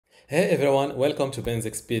Hey everyone, welcome to Ben's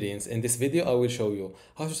Experience. In this video, I will show you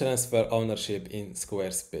how to transfer ownership in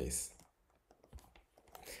Squarespace.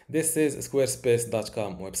 This is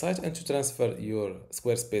squarespace.com website, and to transfer your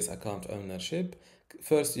Squarespace account ownership,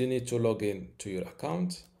 first you need to log in to your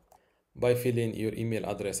account by filling your email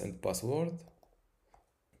address and password.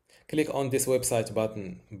 Click on this website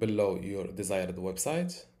button below your desired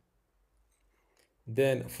website.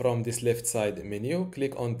 Then from this left side menu,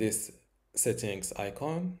 click on this settings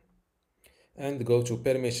icon and go to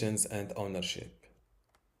permissions and ownership.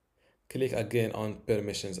 Click again on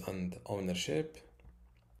permissions and ownership.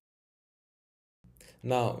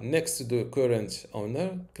 Now, next to the current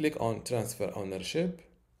owner, click on transfer ownership.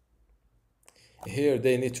 Here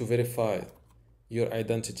they need to verify your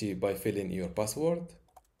identity by filling your password.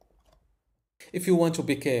 If you want to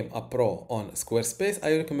become a pro on Squarespace,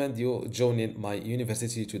 I recommend you joining my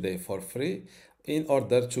university today for free in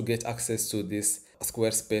order to get access to this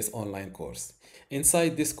Squarespace online course.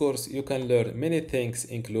 Inside this course, you can learn many things,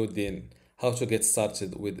 including how to get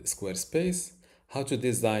started with Squarespace, how to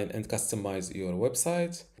design and customize your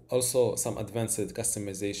website, also some advanced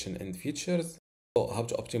customization and features, how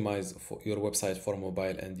to optimize your website for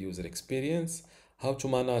mobile and user experience, how to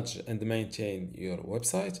manage and maintain your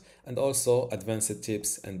website, and also advanced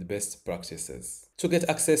tips and best practices. To get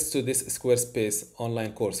access to this Squarespace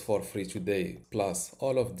online course for free today, plus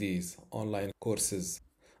all of these online courses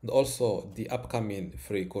and also the upcoming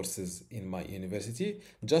free courses in my university,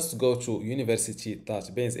 just go to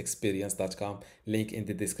university.bensexperience.com, link in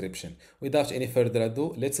the description. Without any further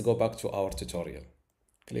ado, let's go back to our tutorial.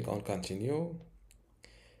 Click on continue.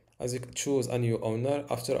 As you choose a new owner,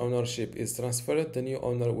 after ownership is transferred, the new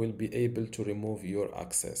owner will be able to remove your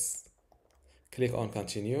access. Click on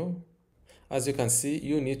continue. As you can see,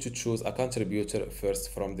 you need to choose a contributor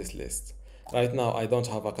first from this list. Right now, I don't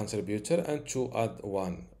have a contributor, and to add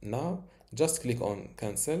one now, just click on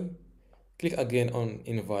cancel. Click again on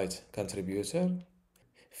invite contributor.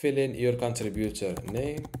 Fill in your contributor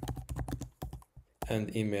name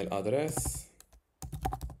and email address.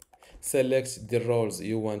 Select the roles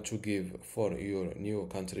you want to give for your new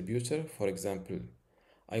contributor. For example,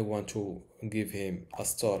 I want to give him a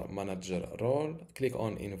store manager role. Click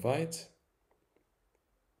on invite.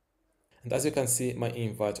 And as you can see, my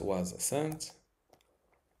invite was sent.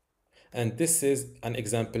 And this is an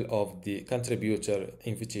example of the contributor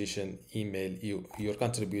invitation email your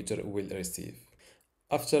contributor will receive.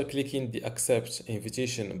 After clicking the accept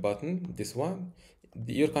invitation button, this one,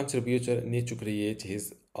 your contributor needs to create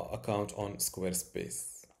his account on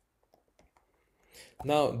Squarespace.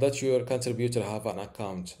 Now that your contributor have an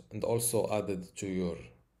account and also added to your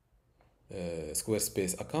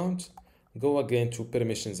Squarespace account, go again to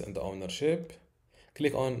permissions and ownership.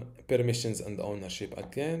 Click on permissions and ownership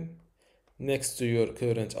again. Next to your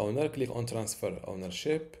current owner, click on transfer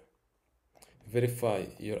ownership. Verify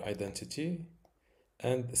your identity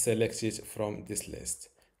and select it from this list.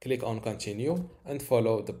 Click on continue and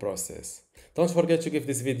follow the process. Don't forget to give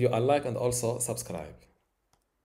this video a like and also subscribe.